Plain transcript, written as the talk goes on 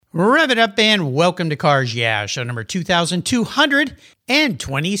Rev it up and welcome to Cars Yeah, show number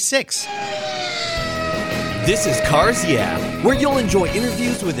 2226. This is Cars Yeah, where you'll enjoy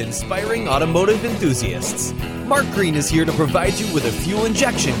interviews with inspiring automotive enthusiasts. Mark Green is here to provide you with a fuel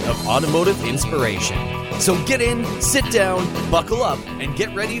injection of automotive inspiration. So get in, sit down, buckle up, and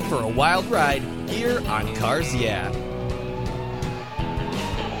get ready for a wild ride here on Cars Yeah.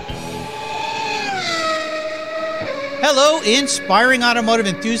 Hello, inspiring automotive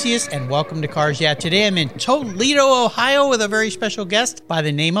enthusiasts, and welcome to Cars Yeah. Today I'm in Toledo, Ohio with a very special guest by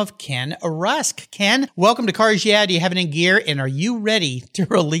the name of Ken Rusk. Ken, welcome to Cars Yeah. Do you have it in gear, and are you ready to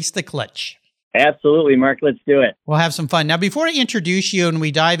release the clutch? Absolutely, Mark. Let's do it. We'll have some fun. Now, before I introduce you and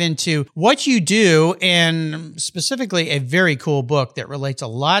we dive into what you do, and specifically a very cool book that relates a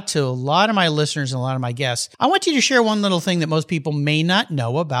lot to a lot of my listeners and a lot of my guests, I want you to share one little thing that most people may not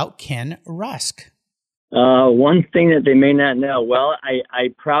know about Ken Rusk. One thing that they may not know, well, I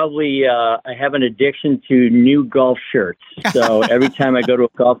probably I have an addiction to new golf shirts. So every time I go to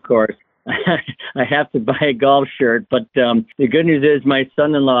a golf course, I have to buy a golf shirt. But the good news is my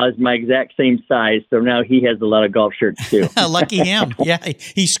son-in-law is my exact same size, so now he has a lot of golf shirts too. Lucky him. Yeah,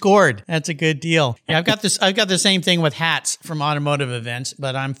 he scored. That's a good deal. Yeah, I've got the same thing with hats from automotive events,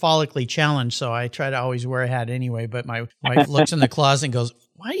 but I'm follically challenged, so I try to always wear a hat anyway. But my wife looks in the closet and goes,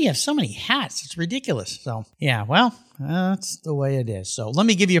 "Why do you have so many hats? It's ridiculous." So, yeah, well, that's the way it is. So let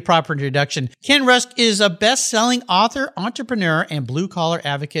me give you a proper introduction. Ken Rusk is a best-selling author, entrepreneur, and blue-collar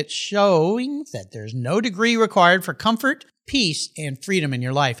advocate, showing that there's no degree required for comfort, peace, and freedom in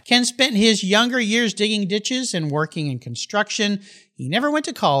your life. Ken spent his younger years digging ditches and working in construction. He never went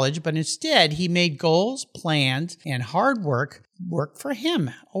to college, but instead he made goals, plans, and hard work for him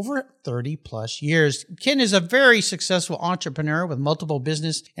over 30 plus years. Ken is a very successful entrepreneur with multiple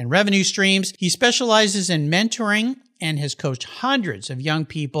business and revenue streams. He specializes in mentoring and has coached hundreds of young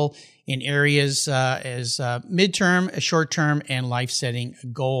people in areas as midterm, short-term, and life-setting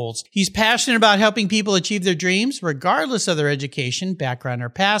goals. He's passionate about helping people achieve their dreams, regardless of their education, background, or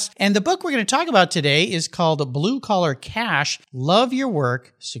past. And the book we're going to talk about today is called Blue Collar Cash: Love Your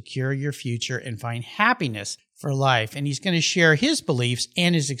Work, Secure Your Future, and Find Happiness for Life. And he's going to share his beliefs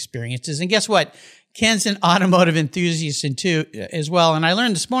and his experiences. And guess what? Ken's an automotive enthusiast too, as well. And I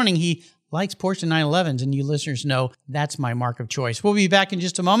learned this morning he likes Porsche 911s, and you listeners know that's my mark of choice. We'll be back in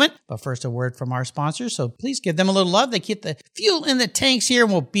just a moment, but first a word from our sponsors, so please give them a little love. They keep the fuel in the tanks here,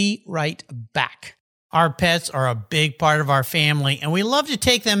 and we'll be right back. Our pets are a big part of our family, and we love to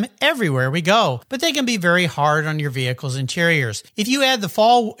take them everywhere we go, but they can be very hard on your vehicle's interiors. If you add the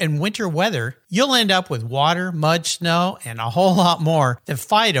fall and winter weather, you'll end up with water, mud, snow, and a whole lot more that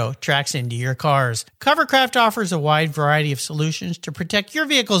Fido tracks into your cars. Covercraft offers a wide variety of solutions to protect your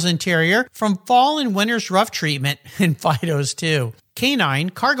vehicle's interior from fall and winter's rough treatment, and Fido's too.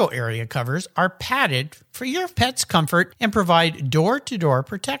 Canine cargo area covers are padded for your pet's comfort and provide door-to-door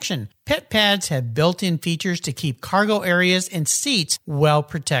protection. Pet pads have built-in features to keep cargo areas and seats well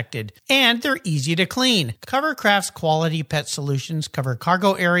protected, and they're easy to clean. Covercraft's quality pet solutions cover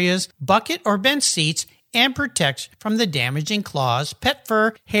cargo areas, bucket or bench seats, and protects from the damaging claws, pet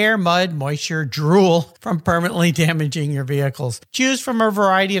fur, hair, mud, moisture, drool from permanently damaging your vehicles. Choose from a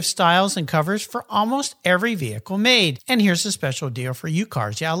variety of styles and covers for almost every vehicle made. And here's a special deal for you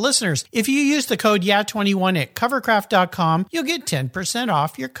Cars Yeah listeners. If you use the code YEAH21 at covercraft.com, you'll get 10%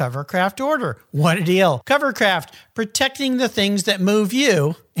 off your Covercraft order. What a deal. Covercraft, protecting the things that move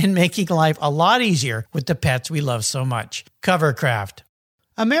you and making life a lot easier with the pets we love so much. Covercraft.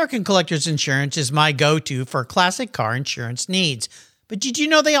 American Collectors Insurance is my go-to for classic car insurance needs. But did you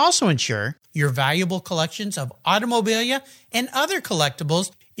know they also insure your valuable collections of automobilia and other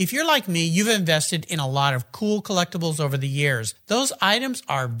collectibles? If you're like me, you've invested in a lot of cool collectibles over the years. Those items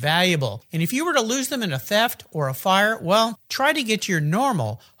are valuable. And if you were to lose them in a theft or a fire, well, try to get your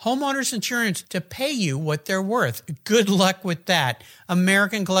normal homeowner's insurance to pay you what they're worth. Good luck with that.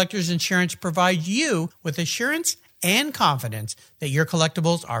 American Collectors Insurance provides you with assurance and confidence that your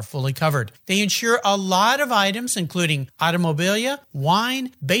collectibles are fully covered. They insure a lot of items, including automobilia,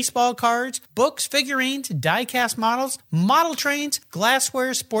 wine, baseball cards, books, figurines, die-cast models, model trains,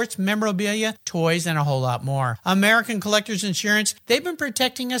 glassware, sports memorabilia, toys, and a whole lot more. American Collectors Insurance, they've been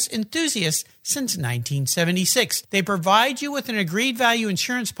protecting us enthusiasts since 1976. They provide you with an agreed value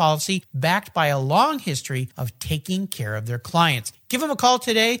insurance policy backed by a long history of taking care of their clients. Give them a call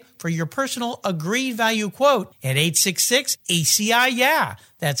today for your personal agreed value quote at 866-ACI-YEAH.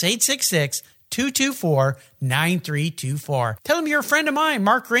 That's 866-224-9324. Tell them you're a friend of mine,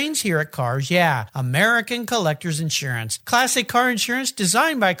 Mark Rains here at Cars Yeah, American Collectors Insurance. Classic car insurance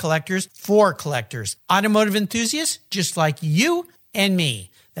designed by collectors for collectors. Automotive enthusiasts just like you and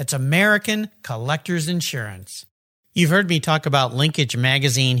me. That's American Collectors Insurance. You've heard me talk about Linkage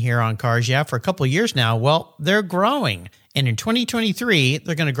Magazine here on Cars Yeah for a couple of years now. Well, they're growing. And in 2023,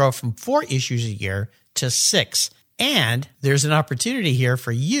 they're going to grow from 4 issues a year to 6. And there's an opportunity here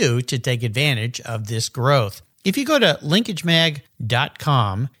for you to take advantage of this growth. If you go to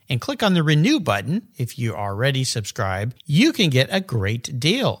linkagemag.com and click on the Renew button, if you already subscribe, you can get a great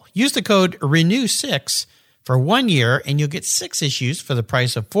deal. Use the code RENEW6 for 1 year, and you'll get 6 issues for the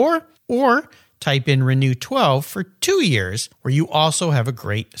price of 4, or type in Renew 12 for 2 years, where you also have a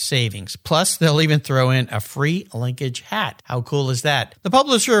great savings. Plus, they'll even throw in a free Linkage hat. How cool is that? The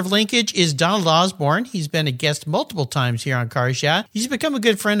publisher of Linkage is Donald Osborne. He's been a guest multiple times here on Cars Yeah. He's become a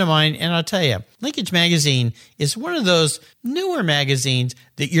good friend of mine, and I'll tell you, Linkage Magazine is one of those newer magazines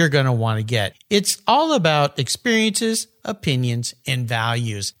that you're going to want to get. It's all about experiences, opinions, and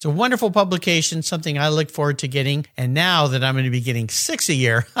values. It's a wonderful publication, something I look forward to getting. And now that I'm going to be getting 6 a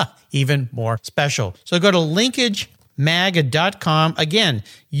year, even more special. So go to linkagemag.com. Again,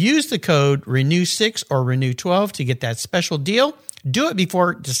 use the code RENEW6 or RENEW12 to get that special deal. Do it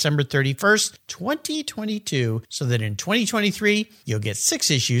before December 31st, 2022, so that in 2023, you'll get 6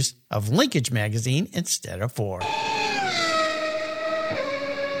 issues of Linkage Magazine instead of 4.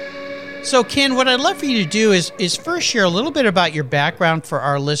 So, Ken, what I'd love for you to do is first share a little bit about your background for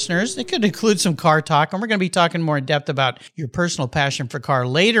our listeners. It could include some car talk, and we're going to be talking more in depth about your personal passion for car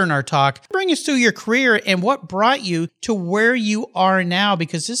later in our talk. Bring us through your career and what brought you to where you are now,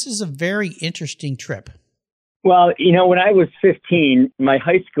 because this is a very interesting trip. Well, when I was 15, my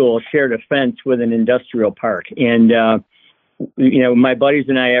high school shared a fence with an industrial park. And, my buddies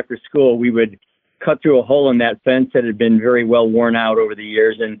and I, after school, we would cut through a hole in that fence that had been very well worn out over the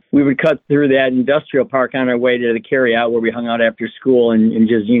years. And we would cut through that industrial park on our way to the carryout where we hung out after school and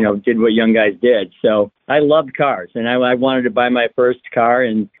just, did what young guys did. So I loved cars, and I wanted to buy my first car,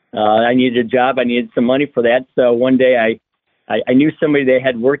 and I needed a job. I needed some money for that. So one day I knew somebody that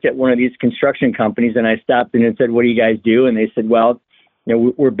had worked at one of these construction companies, and I stopped in and said, "What do you guys do?" And they said, "Well,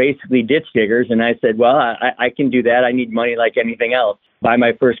 we're basically ditch diggers." And I said, "Well, I can do that. I need money like anything else. Buy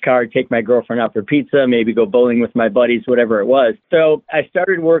my first car, take my girlfriend out for pizza, maybe go bowling with my buddies, whatever it was." So I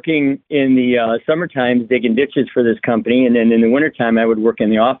started working in the summertime digging ditches for this company. And then in the wintertime, I would work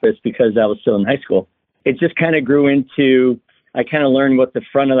in the office because I was still in high school. It just kind of grew into, I kind of learned what the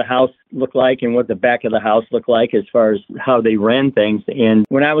front of the house looked like and what the back of the house looked like as far as how they ran things. And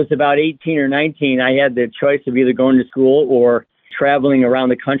when I was about 18 or 19, I had the choice of either going to school or traveling around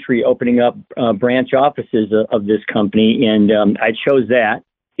the country, opening up branch offices of this company. And I chose that.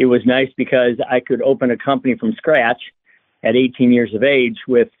 It was nice because I could open a company from scratch at 18 years of age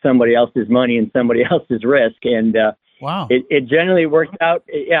with somebody else's money and somebody else's risk. And wow, it generally worked out.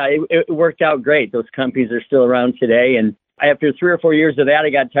 Yeah, it worked out great. Those companies are still around today. And after 3 or 4 years of that, I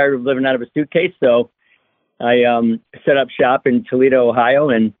got tired of living out of a suitcase. So I set up shop in Toledo, Ohio,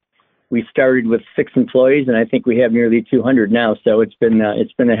 and we started with 6 employees, and I think we have nearly 200 now. So it's been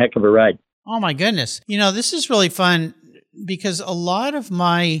a heck of a ride. Oh my goodness. This is really fun because a lot of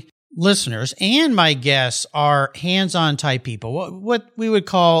my listeners and my guests are hands-on type people, what we would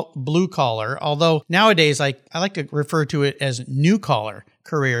call blue collar, although nowadays I like to refer to it as new collar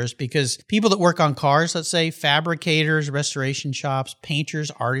careers, because people that work on cars, let's say fabricators, restoration shops,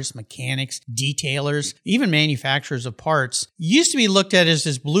 painters, artists, mechanics, detailers, even manufacturers of parts, used to be looked at as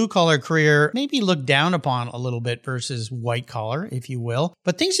this blue collar career, maybe looked down upon a little bit versus white collar, if you will.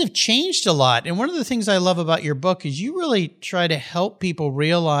 But things have changed a lot. And one of the things I love about your book is you really try to help people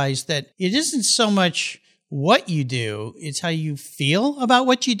realize that it isn't so much what you do, it's how you feel about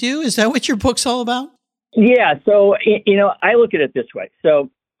what you do. Is that what your book's all about? Yeah. So, I look at it this way. So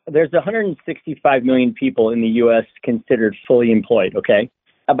there's 165 million people in the U.S. considered fully employed. Okay.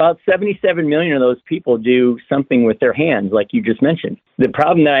 About 77 million of those people do something with their hands, like you just mentioned. The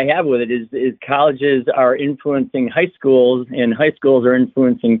problem that I have with it is colleges are influencing high schools, and high schools are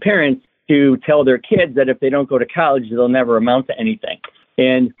influencing parents to tell their kids that if they don't go to college, they'll never amount to anything.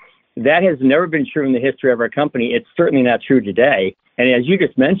 And that has never been true in the history of our company. It's certainly not true today. And as you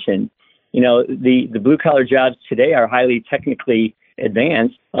just mentioned, the blue collar jobs today are highly technically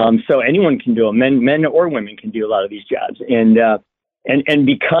advanced. So anyone can do them. Men or women can do a lot of these jobs. And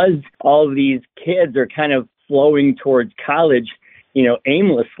because all of these kids are kind of flowing towards college,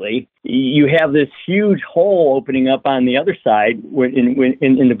 aimlessly, you have this huge hole opening up on the other side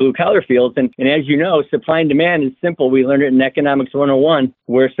in the blue collar fields. And as you know, supply and demand is simple. We learned it in Economics 101,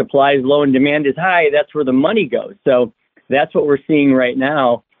 where supply is low and demand is high. That's where the money goes. So that's what we're seeing right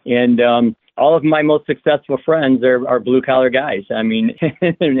now. And all of my most successful friends are blue collar guys. I mean,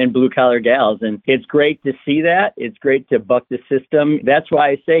 and blue collar gals. And it's great to see that. It's great to buck the system. That's why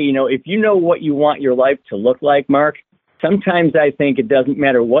I say, if you know what you want your life to look like, Mark, sometimes I think it doesn't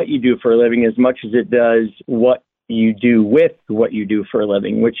matter what you do for a living as much as it does what you do with what you do for a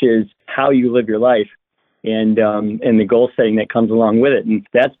living, which is how you live your life and the goal setting that comes along with it. And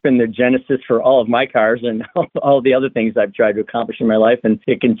that's been the genesis for all of my cars and all the other things I've tried to accomplish in my life. And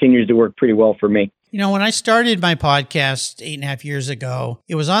it continues to work pretty well for me. When I started my podcast 8.5 years ago,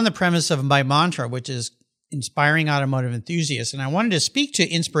 it was on the premise of my mantra, which is inspiring automotive enthusiasts. And I wanted to speak to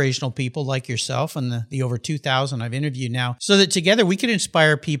inspirational people like yourself and the over 2,000 I've interviewed now, so that together we could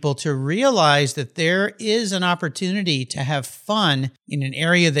inspire people to realize that there is an opportunity to have fun in an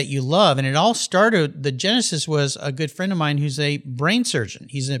area that you love. And it all started, the genesis was a good friend of mine who's a brain surgeon.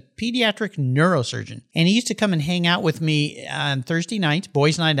 He's a pediatric neurosurgeon. And he used to come and hang out with me on Thursday nights,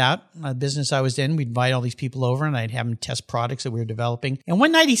 boys' night out, a business I was in. We'd invite all these people over and I'd have them test products that we were developing. And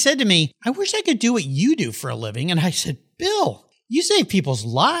one night he said to me, "I wish I could do what you do for a living." And I said, "Bill, you save people's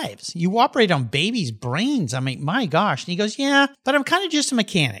lives. You operate on babies' brains. I mean, my gosh." And he goes, "Yeah, but I'm kind of just a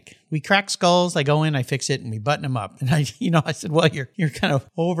mechanic. We crack skulls. I go in, I fix it, and we button them up." And I said, "Well, you're kind of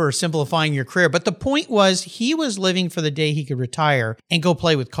oversimplifying your career." But the point was, he was living for the day he could retire and go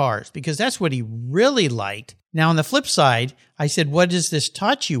play with cars because that's what he really liked. Now, on the flip side, I said, "What has this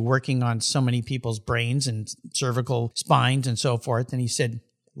taught you working on so many people's brains and cervical spines and so forth?" And he said,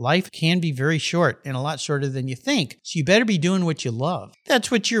 "Life can be very short and a lot shorter than you think. So you better be doing what you love."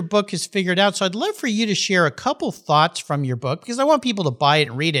 That's what your book has figured out. So I'd love for you to share a couple thoughts from your book, because I want people to buy it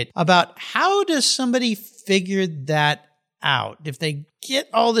and read it, about how does somebody figure that out? If they get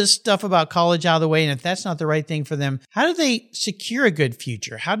all this stuff about college out of the way, and if that's not the right thing for them, how do they secure a good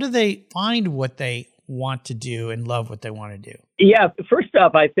future? How do they find what they want to do and love what they want to do? Yeah, first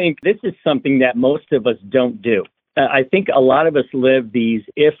off, I think this is something that most of us don't do. I think a lot of us live these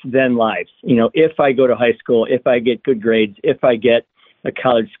if-then lives. If I go to high school, if I get good grades, if I get a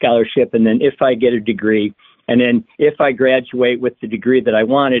college scholarship, and then if I get a degree, and then if I graduate with the degree that I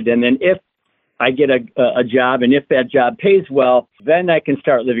wanted, and then if I get a job, and if that job pays well, then I can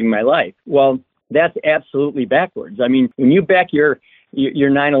start living my life. Well, that's absolutely backwards. I mean, when you back your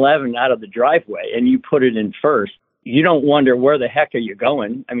 911 out of the driveway and you put it in first, you don't wonder where the heck are you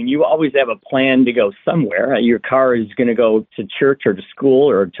going. I mean, you always have a plan to go somewhere. Your car is going to go to church or to school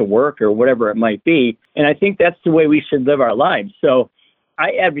or to work or whatever it might be. And I think that's the way we should live our lives. So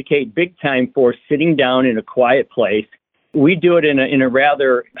I advocate big time for sitting down in a quiet place. We do it in a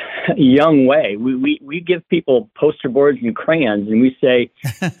rather young way. We give people poster boards and crayons and we say,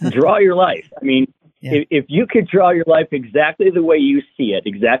 draw your life. I mean, yeah. If you could draw your life exactly the way you see it,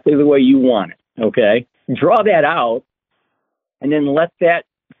 exactly the way you want it, okay? Draw that out and then let that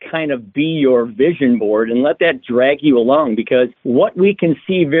kind of be your vision board and let that drag you along, because what we can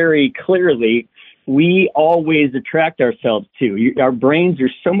see very clearly, we always attract ourselves to. Our brains are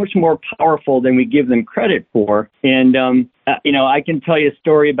so much more powerful than we give them credit for. And, I can tell you a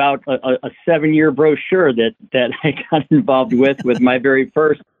story about a 7-year brochure that I got involved with my very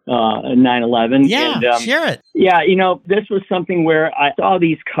first 911. Yeah, and, share it. Yeah, this was something where I saw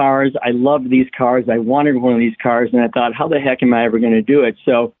these cars. I loved these cars. I wanted one of these cars, and I thought, how the heck am I ever going to do it?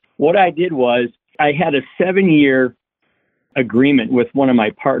 So what I did was I had a 7-year agreement with one of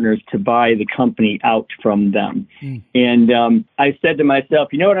my partners to buy the company out from them. And I said to myself,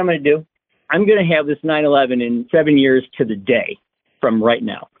 you know what I'm going to do? I'm going to have this 911 in 7 years to the day from right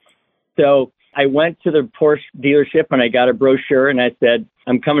now. So I went to the Porsche dealership and I got a brochure and I said,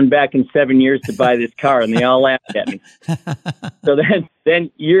 I'm coming back in 7 years to buy this car. And they all laughed at me. So then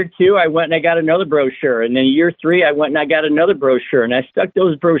year 2, I went and I got another brochure. And then year 3, I went and I got another brochure. And I stuck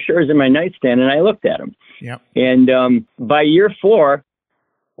those brochures in my nightstand and I looked at them. Yep. And by year 4,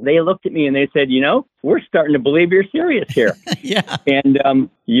 they looked at me and they said, we're starting to believe you're serious here. Yeah. And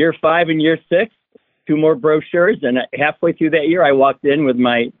year 5 and year 6, 2 more brochures. And halfway through that year, I walked in with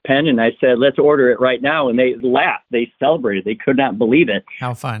my pen and I said, let's order it right now. And they laughed. They celebrated. They could not believe it.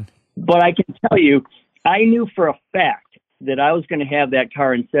 How fun. But I can tell you, I knew for a fact that I was going to have that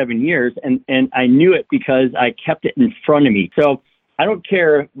car in 7 years. And I knew it because I kept it in front of me. So I don't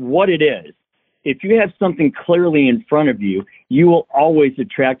care what it is. If you have something clearly in front of you, you will always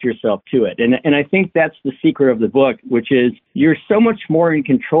attract yourself to it. And I think that's the secret of the book, which is you're so much more in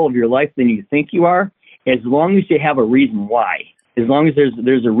control of your life than you think you are, as long as you have a reason why. As long as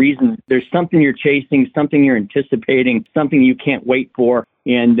there's a reason, there's something you're chasing, something you're anticipating, something you can't wait for.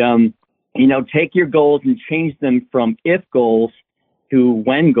 And, take your goals and change them from if goals to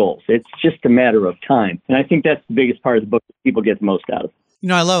when goals. It's just a matter of time. And I think that's the biggest part of the book that people get the most out of.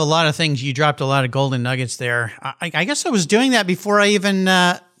 I love a lot of things. You dropped a lot of golden nuggets there. I guess I was doing that before I even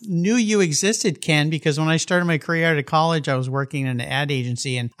knew you existed, Ken, because when I started my career out of college, I was working in an ad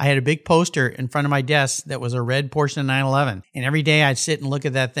agency, and I had a big poster in front of my desk that was a red Porsche 911. And every day I'd sit and look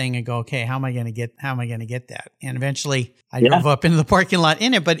at that thing and go, okay, how am I going to get that? And eventually I drove up into the parking lot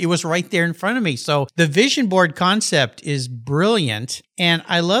in it, but it was right there in front of me. So the vision board concept is brilliant. And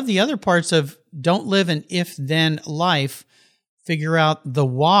I love the other parts of don't live an if-then life. Figure out the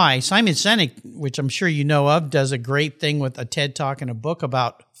why. Simon Sinek, which I'm sure you know of, does a great thing with a TED Talk and a book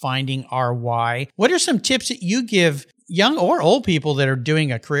about finding our why. What are some tips that you give young or old people that are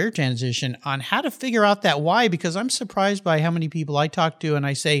doing a career transition on how to figure out that why? Because I'm surprised by how many people I talk to and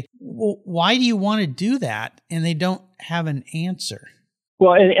I say, well, why do you want to do that? And they don't have an answer.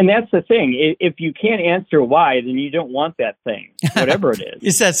 Well, and that's the thing. If you can't answer why, then you don't want that thing, whatever it is.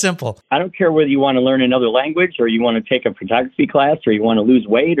 It's that simple. I don't care whether you want to learn another language or you want to take a photography class or you want to lose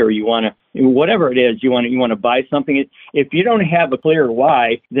weight or you want to, whatever it is, you want to buy something. If you don't have a clear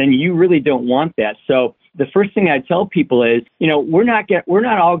why, then you really don't want that. So the first thing I tell people is, we're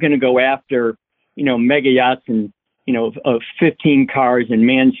not all going to go after, mega yachts and, 15 cars and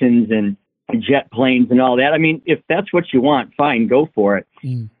mansions and jet planes and all that. I mean, if that's what you want, fine, go for it.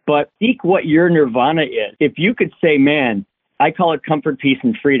 But seek what your nirvana is. If you could say, man, I call it comfort, peace,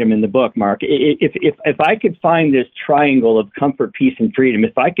 and freedom in the book, Mark. If I could find this triangle of comfort, peace, and freedom,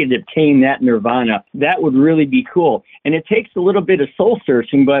 if I could obtain that nirvana, that would really be cool. And it takes a little bit of soul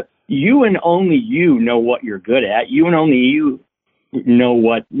searching, but you and only you know what you're good at. You and only you know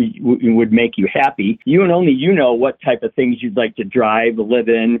what would make you happy. You and only you know what type of things you'd like to drive, live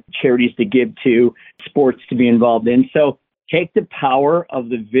in, charities to give to, sports to be involved in. So take the power of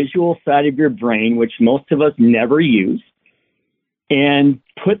the visual side of your brain, which most of us never use, and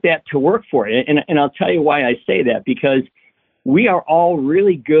put that to work for you. And I'll tell you why I say that, because we are all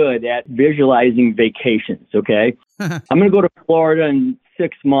really good at visualizing vacations, okay? I'm going to go to Florida in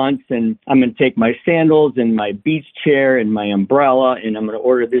 6 months, and I'm going to take my sandals and my beach chair and my umbrella, and I'm going to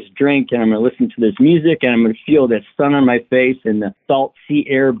order this drink, and I'm going to listen to this music, and I'm going to feel that sun on my face and the salt sea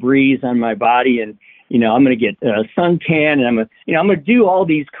air breeze on my body, and I'm going to get a suntan, and I'm going to do all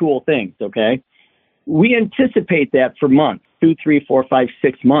these cool things, okay? We anticipate that for months, 2, 3, 4, 5,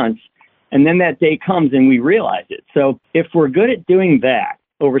 6 months, and then that day comes and we realize it. So if we're good at doing that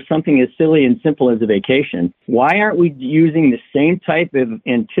over something as silly and simple as a vacation, why aren't we using the same type of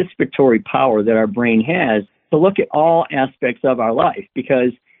anticipatory power that our brain has to look at all aspects of our life?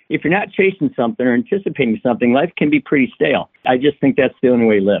 Because if you're not chasing something or anticipating something, life can be pretty stale. I just think that's the only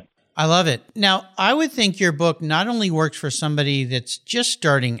way to live. I love it. Now, I would think your book not only works for somebody that's just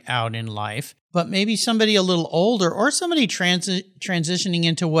starting out in life, but maybe somebody a little older or somebody transitioning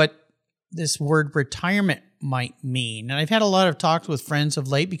into what this word retirement might mean. And I've had a lot of talks with friends of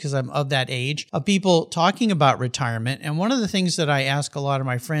late, because I'm of that age, of people talking about retirement. And one of the things that I ask a lot of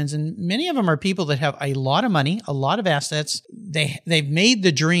my friends, and many of them are people that have a lot of money, a lot of assets, they've made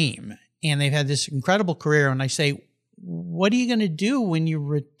the dream and they've had this incredible career. And I say, what are you going to do when you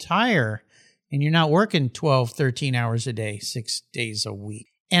retire and you're not working 12, 13 hours a day, 6 days a week?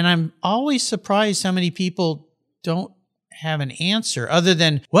 And I'm always surprised how many people don't have an answer other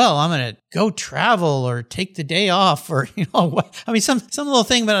than, well, I'm going to go travel or take the day off, or, some little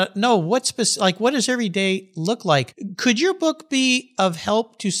thing, but no, what does every day look like? Could your book be of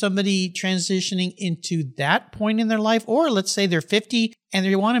help to somebody transitioning into that point in their life? Or let's say they're 50 and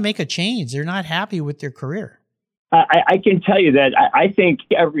they want to make a change. They're not happy with their career. I can tell you that I think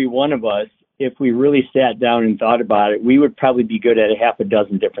every one of us, if we really sat down and thought about it, we would probably be good at a half a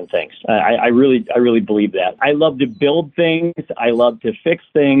dozen different things. I really believe that. I love to build things. I love to fix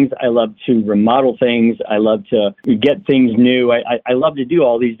things. I love to remodel things. I love to get things new. I love to do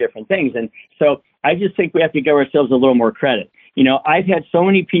all these different things. And so I just think we have to give ourselves a little more credit. I've had so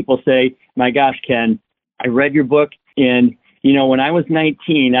many people say, my gosh, Ken, I read your book, and when I was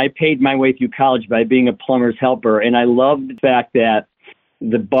 19, I paid my way through college by being a plumber's helper. And I loved the fact that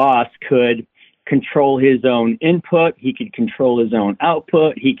the boss could control his own input. He could control his own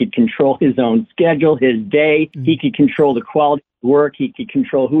output. He could control his own schedule, his day. He could control the quality of work. He could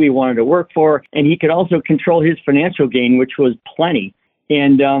control who he wanted to work for. And he could also control his financial gain, which was plenty.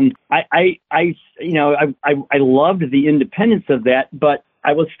 And I loved the independence of that, but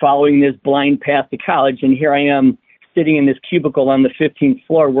I was following this blind path to college. And here I am, sitting in this cubicle on the 15th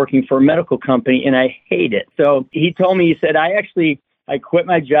floor working for a medical company, and I hate it. So he told me, he said, I quit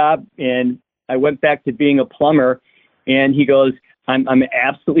my job and I went back to being a plumber. And he goes, I'm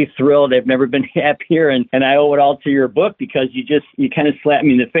absolutely thrilled. I've never been happier, and I owe it all to your book, because you kind of slapped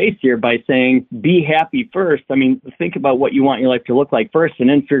me in the face here by saying, be happy first. I mean, think about what you want your life to look like first, and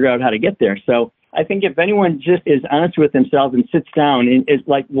then figure out how to get there. So I think if anyone just is honest with themselves and sits down and is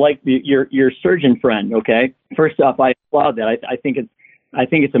like your surgeon friend, okay? First off, I applaud that. I think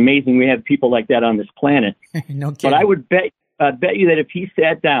it's amazing we have people like that on this planet. No kidding. But I would bet you that if he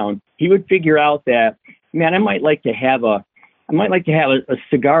sat down, he would figure out that, man, I might like to have a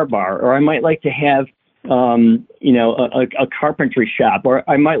cigar bar, or I might like to have a carpentry shop, or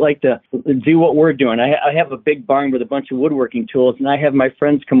I might like to do what we're doing. I have a big barn with a bunch of woodworking tools, and I have my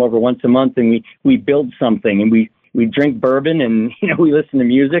friends come over once a month, and we build something, and we drink bourbon, and we listen to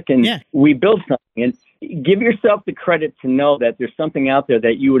music, and we build something. And give yourself the credit to know that there's something out there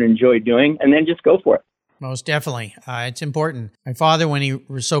that you would enjoy doing, and then just go for it. Most definitely. It's important. My father, when he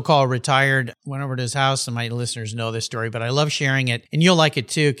was so-called retired, went over to his house, and my listeners know this story, but I love sharing it, and you'll like it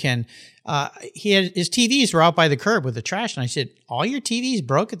too, Ken. He had his TVs were out by the curb with the trash, and I said, all your TVs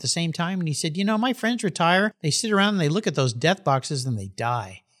broke at the same time? And he said, my friends retire, they sit around and they look at those death boxes and they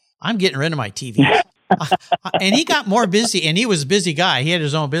die. I'm getting rid of my TVs. And he got more busy, and he was a busy guy. He had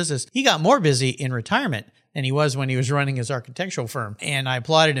his own business. He got more busy in retirement than he was when he was running his architectural firm. And I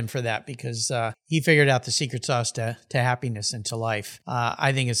applauded him for that, because he figured out the secret sauce to happiness and to life.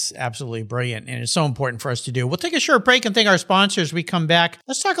 I think it's absolutely brilliant, and it's so important for us to do. We'll take a short break and thank our sponsors. We come back.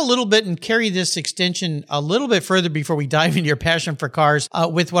 Let's talk a little bit and carry this extension a little bit further before we dive into your passion for cars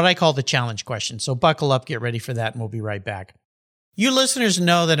with what I call the challenge question. So buckle up, get ready for that, and we'll be right back. You listeners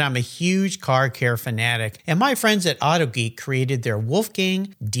know that I'm a huge car care fanatic, and my friends at AutoGeek created their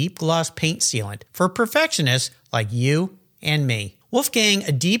Wolfgang Deep Gloss Paint Sealant for perfectionists like you and me. Wolfgang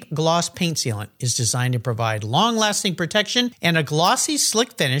Deep Gloss Paint Sealant is designed to provide long-lasting protection and a glossy,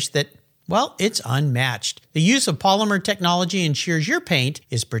 slick finish that, well, it's unmatched. The use of polymer technology ensures your paint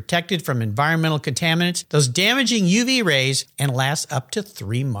is protected from environmental contaminants, those damaging UV rays, and lasts up to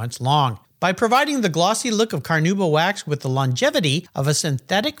 3 months long. By providing the glossy look of carnauba wax with the longevity of a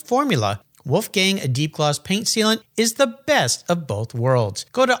synthetic formula, Wolfgang Deep Gloss Paint Sealant is the best of both worlds.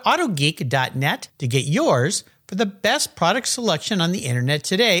 Go to autogeek.net to get yours for the best product selection on the internet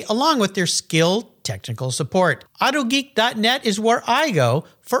today, along with their skilled technical support. Autogeek.net is where I go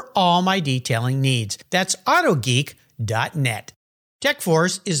for all my detailing needs. That's autogeek.net.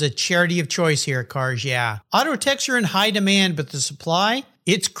 TechForce is a charity of choice here at Cars Yeah. Auto techs are in high demand, but the supply,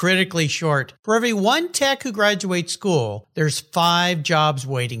 it's critically short. For every one tech who graduates school, there's 5 jobs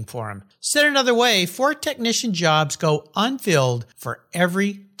waiting for him. Said another way, 4 technician jobs go unfilled for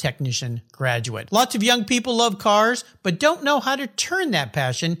every technician graduate. Lots of young people love cars, but don't know how to turn that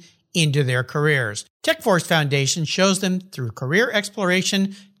passion into their careers. TechForce Foundation shows them through career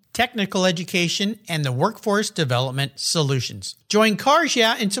exploration, technical education, and the workforce development solutions. Join Cars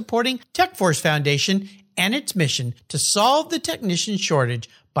Yeah in supporting TechForce Foundation and its mission to solve the technician shortage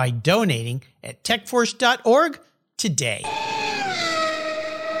by donating at techforce.org today.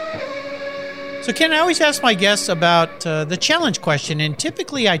 So Ken, I always ask my guests about the challenge question, and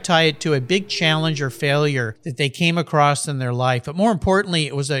typically I tie it to a big challenge or failure that they came across in their life. But more importantly,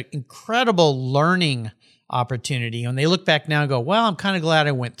 it was an incredible learning opportunity. When they look back now and go, well, I'm kind of glad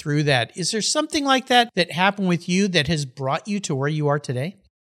I went through that. Is there something like that happened with you that has brought you to where you are today?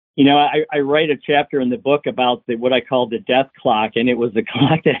 I write a chapter in the book about what I call the death clock, and it was a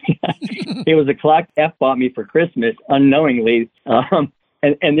clock that F bought me for Christmas unknowingly.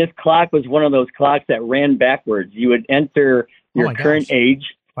 And this clock was one of those clocks that ran backwards. You would enter your current age.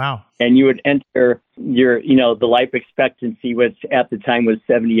 Wow. And you would enter your, the life expectancy, which at the time was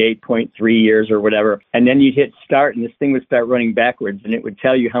 78.3 years or whatever. And then you'd hit start, and this thing would start running backwards, and it would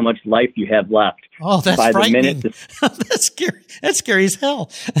tell you how much life you have left. Oh, that's frightening. That's scary. That's scary as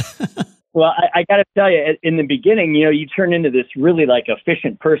hell. Well, I got to tell you, in the beginning, you turn into this really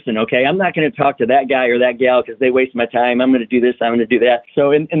efficient person. Okay, I'm not going to talk to that guy or that gal because they waste my time. I'm going to do this. I'm going to do that.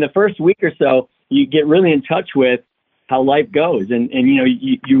 So in the first week or so, you get really in touch with how life goes. And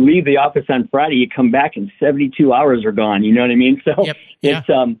you leave the office on Friday, you come back and 72 hours are gone. You know what I mean? So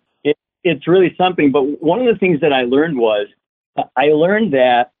it's really something. But one of the things that I learned was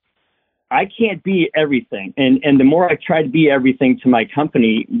that I can't be everything. And the more I try to be everything to my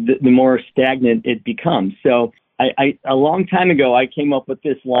company, the more stagnant it becomes. So a long time ago, I came up with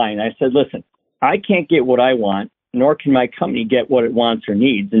this line. I said, listen, I can't get what I want, nor can my company get what it wants or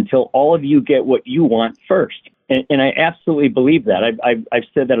needs until all of you get what you want first. And I absolutely believe that. I've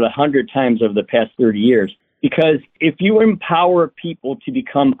said that 100 times over the past 30 years. Because if you empower people to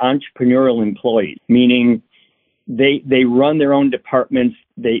become entrepreneurial employees, meaning they run their own departments.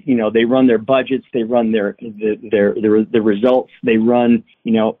 They run their budgets. They run their results. They run,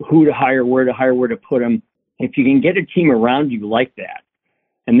 who to hire, where to put them. If you can get a team around you like that,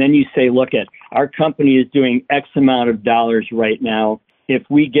 and then you say, look, our company is doing X amount of dollars right now. If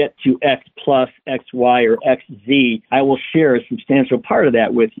we get to X plus X, Y, or X, Z, I will share a substantial part of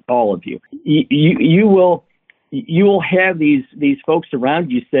that with all of you. You will have these folks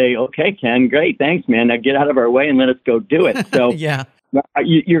around you say, okay, Ken, great, thanks, man. Now get out of our way and let us go do it. So yeah,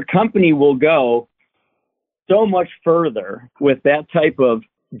 your company will go so much further with that type of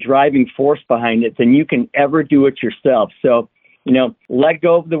driving force behind it than you can ever do it yourself. So, let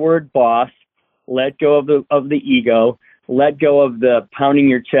go of the word boss, let go of the ego, let go of the pounding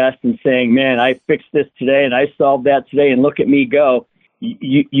your chest and saying, man, I fixed this today and I solved that today and look at me go.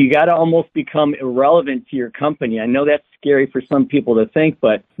 You got to almost become irrelevant to your company. I know that's scary for some people to think,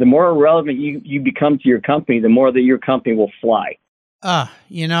 but the more irrelevant you become to your company, the more that your company will fly.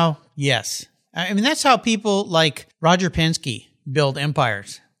 Yes. I mean, that's how people like Roger Penske build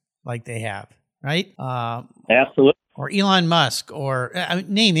empires like they have, right? Absolutely. Or Elon Musk, or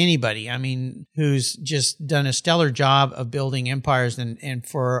name anybody, who's just done a stellar job of building empires. And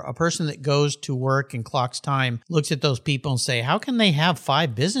for a person that goes to work and clocks time, looks at those people and say, how can they have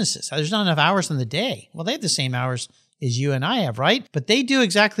 5 businesses? There's not enough hours in the day. Well, they have the same hours as you and I have, right? But they do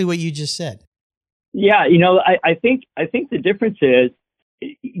exactly what you just said. Yeah, I think the difference is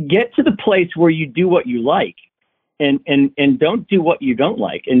get to the place where you do what you like and don't do what you don't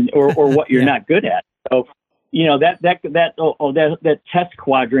like or what you're not good at. So, that test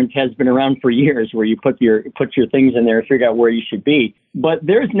quadrant has been around for years, where you put your things in there and figure out where you should be. But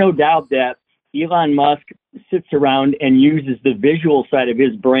there's no doubt that Elon Musk sits around and uses the visual side of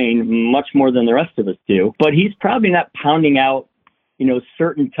his brain much more than the rest of us do. But he's probably not pounding out,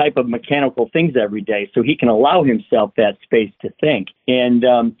 certain type of mechanical things every day, so he can allow himself that space to think. And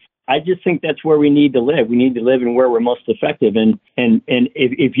I just think that's where we need to live. We need to live in where we're most effective. And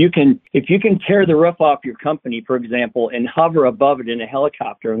if you can tear the roof off your company, for example, and hover above it in a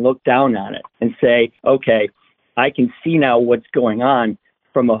helicopter and look down on it and say, okay, I can see now what's going on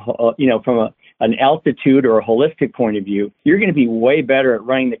from an altitude or a holistic point of view, you're going to be way better at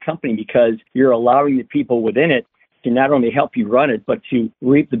running the company, because you're allowing the people within it to not only help you run it, but to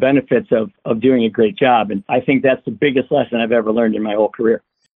reap the benefits of doing a great job. And I think that's the biggest lesson I've ever learned in my whole career.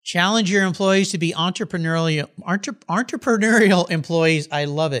 Challenge your employees to be entrepreneurial employees. I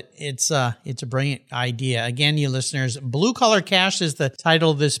love it. It's a brilliant idea. Again, you listeners, Blue Collar Cash is the title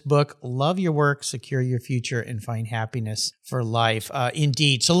of this book. Love your work, secure your future, and find happiness for life.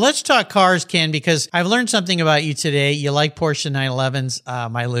 Indeed. So let's talk cars, Ken, because I've learned something about you today. You like Porsche 911s.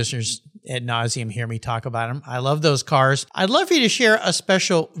 My listeners ad nauseum hear me talk about them. I love those cars. I'd love for you to share a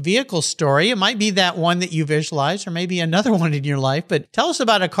special vehicle story. It might be that one that you visualized, or maybe another one in your life, but tell us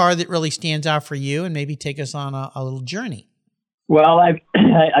about a car that really stands out for you and maybe take us on a little journey. Well,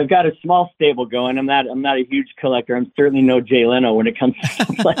 I've got a small stable going. I'm not a huge collector. I'm certainly no Jay Leno when it comes to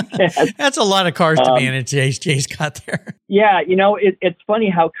stuff like that. That's a lot of cars to manage. Jay's got there. Yeah, it's funny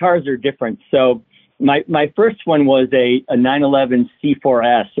how cars are different. So My first one was a 911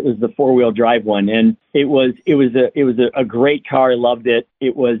 C4S. It was the 4-wheel drive one, and it was a great car. I loved it.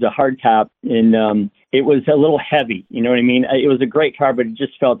 It was a hardtop, and it was a little heavy. You know what I mean? It was a great car, but it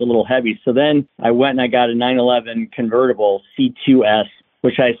just felt a little heavy. So then I went and I got a 911 convertible C2S,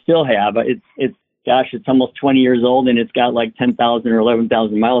 which I still have. It's almost 20 years old, and it's got like 10,000 or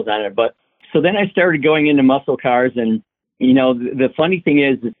 11,000 miles on it. But so then I started going into muscle cars, and the funny thing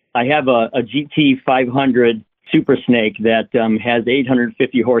is, I have a GT 500 Super Snake that has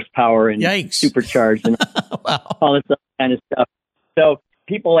 850 horsepower and Yikes. Supercharged and Wow. all this other kind of stuff. So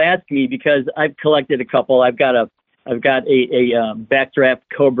people ask me, because I've collected a couple. I've got a Backdraft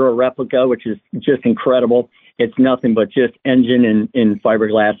Cobra replica, which is just incredible. It's nothing but just engine and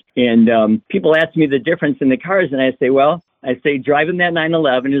fiberglass. And people ask me the difference in the cars, and I say driving that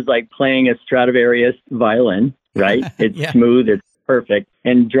 911 is like playing a Stradivarius violin, right? It's Yeah. smooth, it's perfect.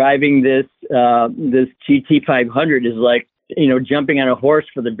 And driving this GT 500 is like, jumping on a horse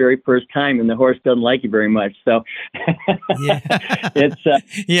for the very first time, and the horse doesn't like you very much. So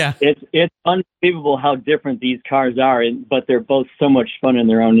it's unbelievable how different these cars are, but they're both so much fun in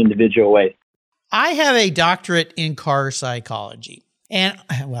their own individual ways. I have a doctorate in car psychology. And,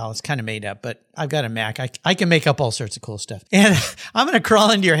 well, it's kind of made up, but I've got a Mac. I can make up all sorts of cool stuff. And I'm going to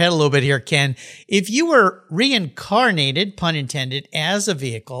crawl into your head a little bit here, Ken. If you were reincarnated, pun intended, as a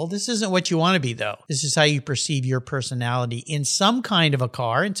vehicle, this isn't what you want to be, though. This is how you perceive your personality in some kind of a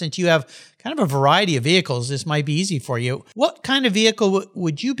car. And since you have kind of a variety of vehicles, this might be easy for you. What kind of vehicle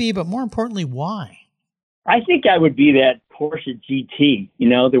would you be, but more importantly, why? I think I would be that Porsche GT,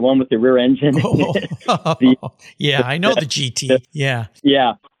 the one with the rear engine. Yeah, I know the GT. Yeah.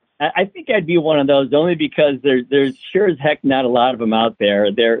 Yeah. I think I'd be one of those only because there's sure as heck not a lot of them out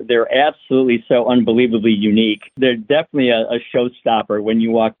there. They're absolutely so unbelievably unique. They're definitely a showstopper when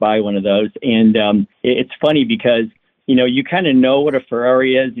you walk by one of those. And it's funny because, you kind of know what a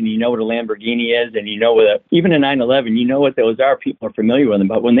Ferrari is and you know what a Lamborghini is and you know even a 911, you know what those are. People are familiar with them.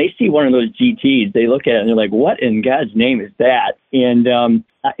 But when they see one of those GTs, they look at it and they're like, what in God's name is that? And,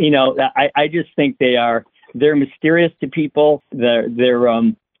 I just think they're mysterious to people. They're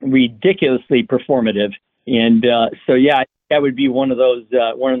ridiculously performative. And so, yeah, I think that would be one of those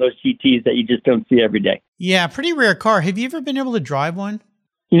GTs that you just don't see every day. Yeah, pretty rare car. Have you ever been able to drive one?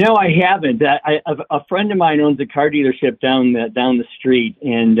 I haven't. A friend of mine owns a car dealership down the street,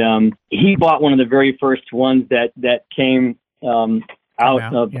 and he bought one of the very first ones that came out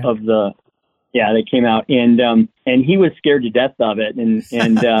of the. Yeah, they came out, and he was scared to death of it, and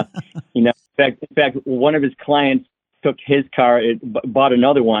in fact, one of his clients took his car, bought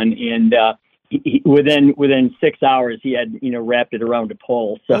another one, and within 6 hours he had wrapped it around a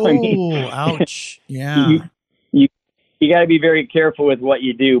pole. So ouch! Yeah. You got to be very careful with what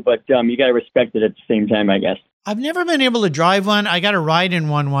you do, but you got to respect it at the same time, I guess. I've never been able to drive one. I got a ride in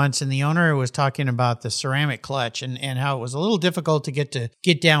one once, and the owner was talking about the ceramic clutch and how it was a little difficult to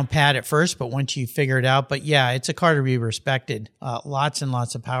get down pat at first, but once you figure it out. But yeah, it's a car to be respected. Lots and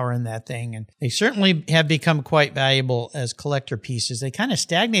lots of power in that thing. And they certainly have become quite valuable as collector pieces. They kind of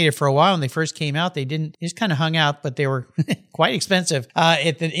stagnated for a while when they first came out. They just kind of hung out, but they were quite expensive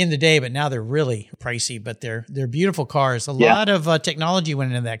in the day, but now they're really pricey, but they're beautiful cars. A lot of technology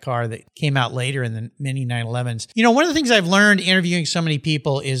went into that car that came out later in the many 911s. One of the things I've learned interviewing so many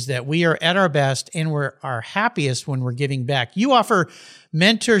people is that we are at our best and we're our happiest when we're giving back. You offer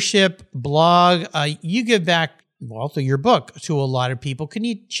mentorship, blog, you give back, through your book to a lot of people. Can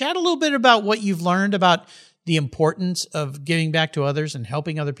you chat a little bit about what you've learned about the importance of giving back to others and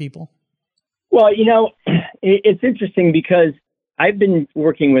helping other people? Well, it's interesting because I've been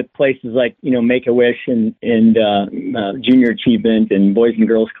working with places like, Make-A-Wish and Junior Achievement and Boys and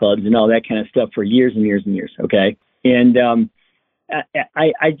Girls Clubs and all that kind of stuff for years and years and years. Okay. And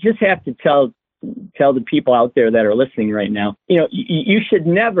I just have to tell the people out there that are listening right now, you should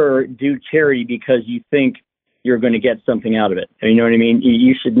never do charity because you think you're going to get something out of it. You know what I mean?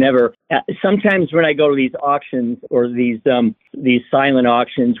 You should never. Sometimes when I go to these auctions or these silent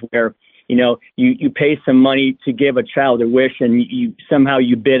auctions where you pay some money to give a child a wish and you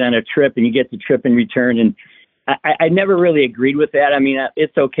bid on a trip and you get the trip in return. And I never really agreed with that. I mean,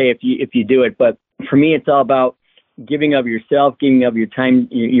 it's okay if you do it, but for me, it's all about giving of yourself, giving of your time,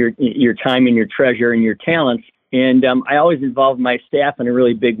 your time and your treasure and your talents. And I always involve my staff in a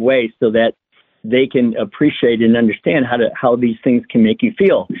really big way so that they can appreciate and understand how these things can make you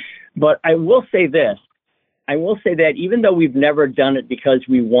feel. But I will say this. I will say that even though we've never done it because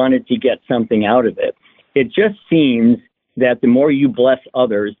we wanted to get something out of it, it just seems that the more you bless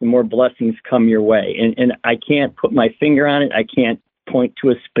others, the more blessings come your way. And I can't put my finger on it. I can't point to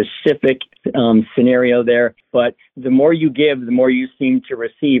a specific scenario there. But the more you give, the more you seem to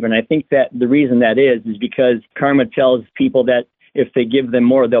receive. And I think that the reason that is because karma tells people that if they give them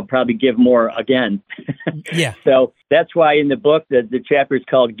more, they'll probably give more again. Yeah. So that's why in the book, the chapter is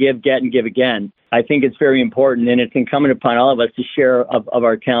called Give, Get, and Give Again. I think it's very important, and it's incumbent upon all of us to share of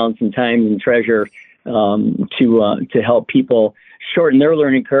our talents and time and treasure to help people shorten their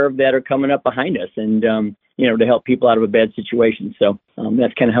learning curve that are coming up behind us and, to help people out of a bad situation. So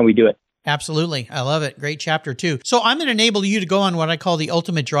that's kind of how we do it. Absolutely. I love it. Great chapter too. So I'm going to enable you to go on what I call the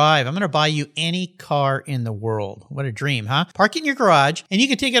ultimate drive. I'm going to buy you any car in the world. What a dream, huh? Park it in your garage and you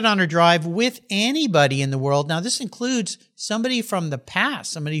can take it on a drive with anybody in the world. Now, this includes somebody from the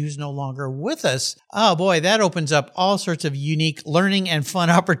past, somebody who's no longer with us. Oh boy, that opens up all sorts of unique learning and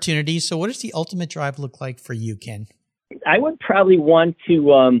fun opportunities. So what does the ultimate drive look like for you, Ken? I would probably want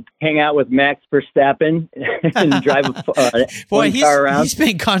to hang out with Max Verstappen and drive a car around. He's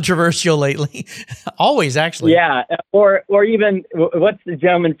been controversial lately. Always, actually. Yeah, or even, what's the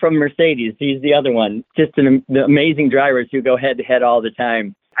gentleman from Mercedes? He's the other one. Just the amazing drivers who go head-to-head all the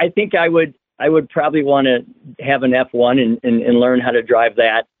time. I think I would probably want to have an F1 and learn how to drive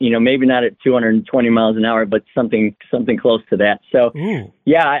that. Maybe not at 220 miles an hour, but something close to that. So,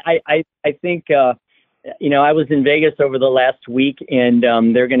 yeah, I think... I was in Vegas over the last week, and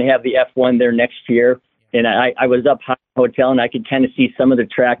they're going to have the F1 there next year. And I was up high in the hotel, and I could kind of see some of the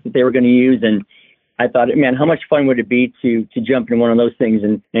track that they were going to use. And I thought, man, how much fun would it be to jump in one of those things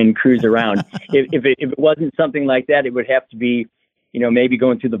and cruise around? if it wasn't something like that, it would have to be, maybe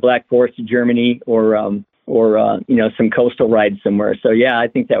going through the Black Forest of Germany or some coastal rides somewhere. So yeah, I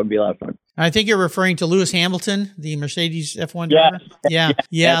think that would be a lot of fun. I think you're referring to Lewis Hamilton, the Mercedes F1 driver.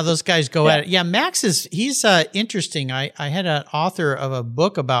 Yeah. Those guys go at it. Yeah, Max he's interesting. I had an author of a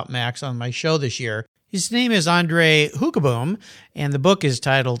book about Max on my show this year. His name is Andre Hoekeboom, and the book is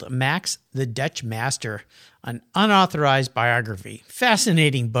titled Max the Dutch Master, an unauthorized biography.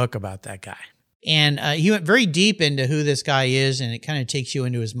 Fascinating book about that guy. And he went very deep into who this guy is, and it kind of takes you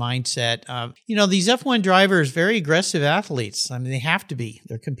into his mindset. These F1 drivers, very aggressive athletes. I mean, they have to be.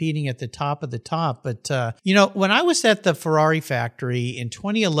 They're competing at the top of the top. But, when I was at the Ferrari factory in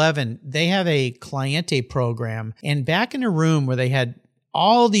 2011, they have a Cliente program. And back in a room where they had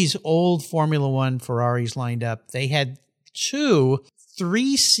all these old Formula One Ferraris lined up, they had 2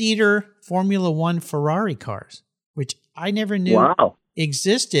 3-seater Formula One Ferrari cars, which I never knew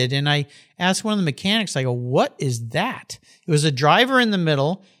existed. And I asked one of the mechanics, I go, what is that? It was a driver in the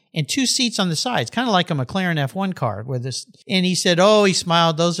middle and 2 seats on the sides, kind of like a McLaren F1 car with this. And he said, he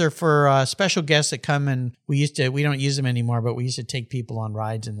smiled. Those are for special guests that come, and we don't use them anymore, but we used to take people on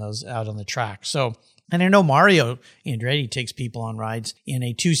rides in those out on the track. So, and I know Mario Andretti takes people on rides in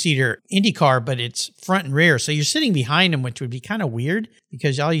a 2-seater Indy car, but it's front and rear. So you're sitting behind him, which would be kind of weird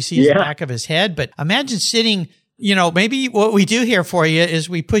because all you see is the back of his head. But imagine sitting, maybe what we do here for you is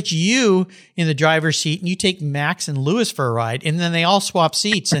we put you in the driver's seat and you take Max and Lewis for a ride, and then they all swap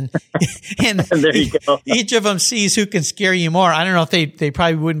seats, and there you go. Each of them sees who can scare you more. I don't know if they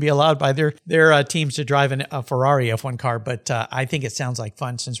probably wouldn't be allowed by their teams to drive a Ferrari F1 car, but I think it sounds like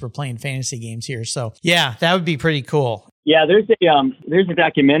fun since we're playing fantasy games here. So yeah, that would be pretty cool. Yeah, there's a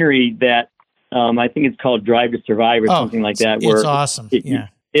documentary that I think it's called Drive to Survive or something like that. It's awesome.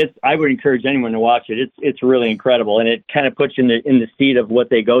 I would encourage anyone to watch it. It's really incredible, and it kind of puts you in the seat of what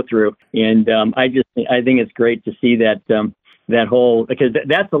they go through. And I think it's great to see that whole, because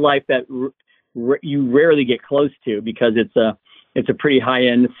that's a life that you rarely get close to, because it's a pretty high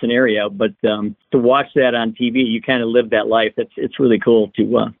end scenario. But to watch that on TV, you kind of live that life. It's really cool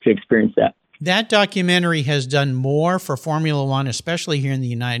to experience that. That documentary has done more for Formula One, especially here in the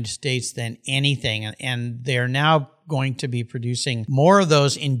United States, than anything. And they're now going to be producing more of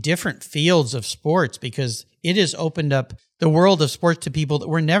those in different fields of sports, because it has opened up the world of sports to people that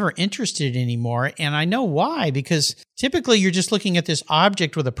were never interested in anymore. And I know why, because typically you're just looking at this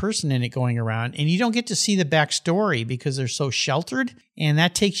object with a person in it going around, and you don't get to see the backstory because they're so sheltered. And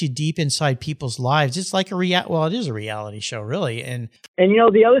that takes you deep inside people's lives. It's like it is a reality show, really. And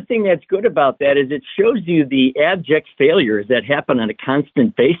the other thing that's good about that is it shows you the abject failures that happen on a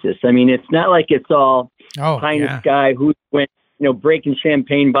constant basis. I mean, it's not like it's all pie in the sky, who went, breaking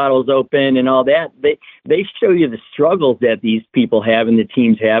champagne bottles open and all that. They show you the struggles that these people have, and the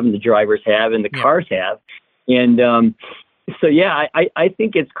teams have, and the drivers have, and the cars have. And I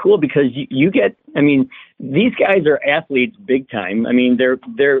think it's cool because you get, these guys are athletes big time. I mean, their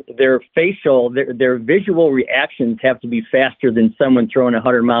facial, their visual reactions have to be faster than someone throwing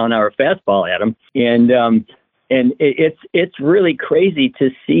 100-mile-an-hour fastball at them. And it's really crazy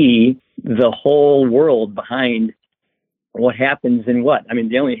to see the whole world behind what happens in what? I mean,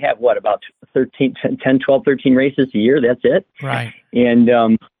 they only have about 10, 12, 13 races a year. That's it. Right. And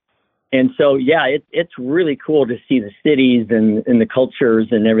so, it's really cool to see the cities and the cultures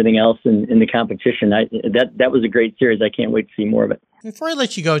and everything else in the competition. That was a great series. I can't wait to see more of it. Before I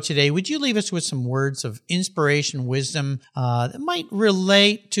let you go today, would you leave us with some words of inspiration, wisdom that might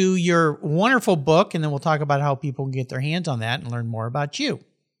relate to your wonderful book? And then we'll talk about how people can get their hands on that and learn more about you.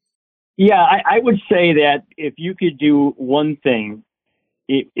 Yeah, I would say that if you could do one thing,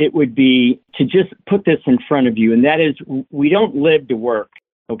 it would be to just put this in front of you. And that is, we don't live to work.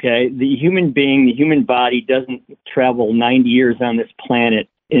 Okay. The human being, the human body doesn't travel 90 years on this planet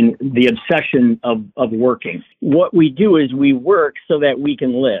in the obsession of working. What we do is we work so that we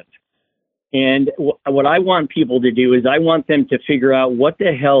can live. And what I want people to do is I want them to figure out what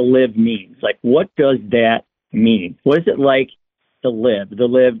the hell live means. Like, what does that mean? What is it like to live the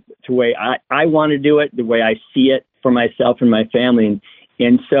way I want to do it, the way I see it for myself and my family.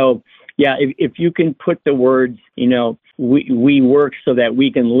 And so, if you can put the words, we work so that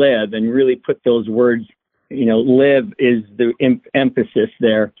we can live, and really put those words, live is the emphasis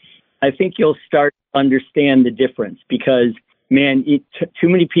there, I think you'll start to understand the difference. Because, man, too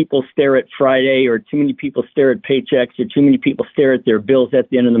many people stare at Friday, or too many people stare at paychecks, or too many people stare at their bills at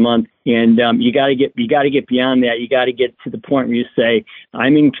the end of the month. And you got to get beyond that. You got to get to the point where you say,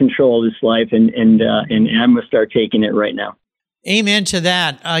 I'm in control of this life, and I'm going to start taking it right now. Amen to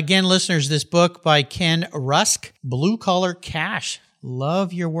that. Again, listeners, this book by Ken Rusk, Blue Collar Cash.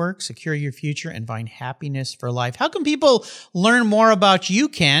 love your work, secure your future, and find happiness for life. How can people learn more about you,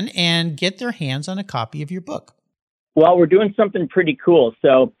 Ken, and get their hands on a copy of your book? Well, we're doing something pretty cool.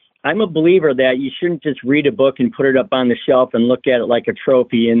 So I'm a believer that you shouldn't just read a book and put it up on the shelf and look at it like a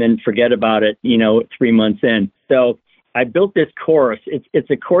trophy and then forget about it, 3 months in. So I built this course. It's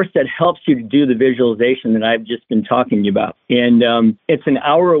a course that helps you to do the visualization that I've just been talking to you about. And it's an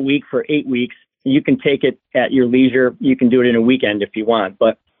hour a week for 8 weeks. You can take it at your leisure. You can do it in a weekend if you want.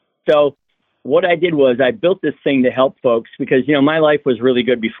 But so what I did was I built this thing to help folks because, my life was really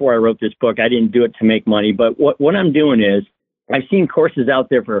good before I wrote this book. I didn't do it to make money. But what I'm doing is I've seen courses out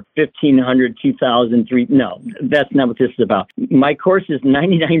there for $1,500, $2,000, $3,000. No, that's not what this is about. My course is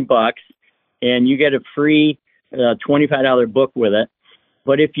 $99 and you get a free $25 book with it.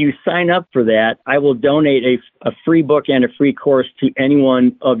 But if you sign up for that, I will donate a free book and a free course to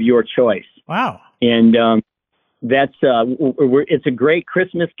anyone of your choice. Wow. And that's it's a great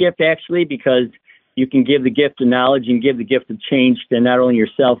Christmas gift, actually, because you can give the gift of knowledge and give the gift of change to not only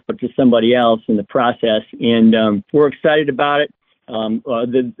yourself, but to somebody else in the process. And we're excited about it.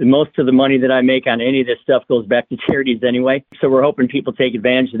 The most of the money that I make on any of this stuff goes back to charities anyway. So we're hoping people take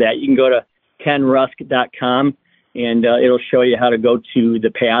advantage of that. You can go to kenrusk.com and it'll show you how to go to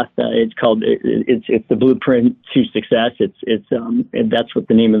the path. It's called it's the Blueprint to Success. And that's what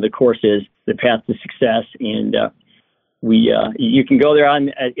the name of the course is, the Path to Success. And you can go there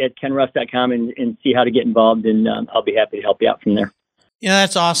at kenrusk.com and see how to get involved, and I'll be happy to help you out from there. Yeah,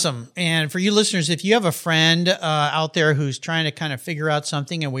 that's awesome. And for you listeners, if you have a friend out there who's trying to kind of figure out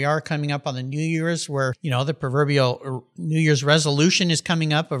something, and we are coming up on the New Year's where, the proverbial New Year's resolution is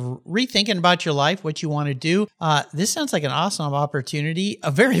coming up of rethinking about your life, what you want to do. This sounds like an awesome opportunity,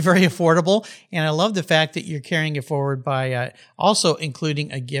 very, very affordable. And I love the fact that you're carrying it forward by also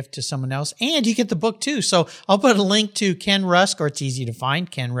including a gift to someone else. And you get the book too. So I'll put a link to Ken Rusk, or it's easy to find,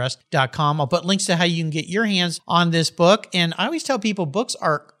 kenrusk.com. I'll put links to how you can get your hands on this book. And I always tell people, books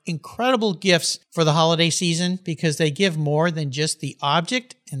are incredible gifts for the holiday season because they give more than just the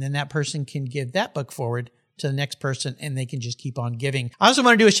object, and then that person can give that book forward to the next person, and they can just keep on giving. I also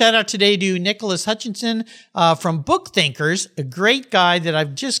want to do a shout out today to Nicholas Hutchinson from Book Thinkers, a great guy that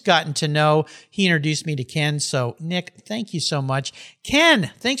I've just gotten to know. He introduced me to Ken. So Nick, thank you so much.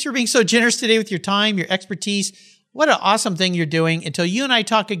 Ken, thanks for being so generous today with your time, your expertise. What an awesome thing you're doing. Until you and I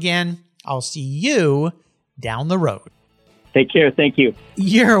talk again, I'll see you down the road. Take care. Thank you.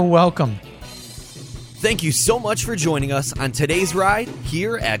 You're welcome. Thank you so much for joining us on today's ride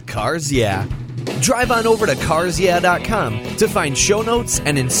here at Cars Yeah. Drive on over to carsyeah.com to find show notes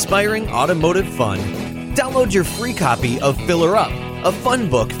and inspiring automotive fun. Download your free copy of Filler Up, a fun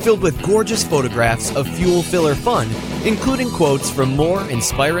book filled with gorgeous photographs of fuel filler fun, including quotes from more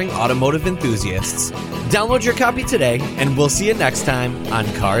inspiring automotive enthusiasts. Download your copy today, and we'll see you next time on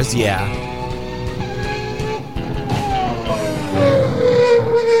Cars Yeah.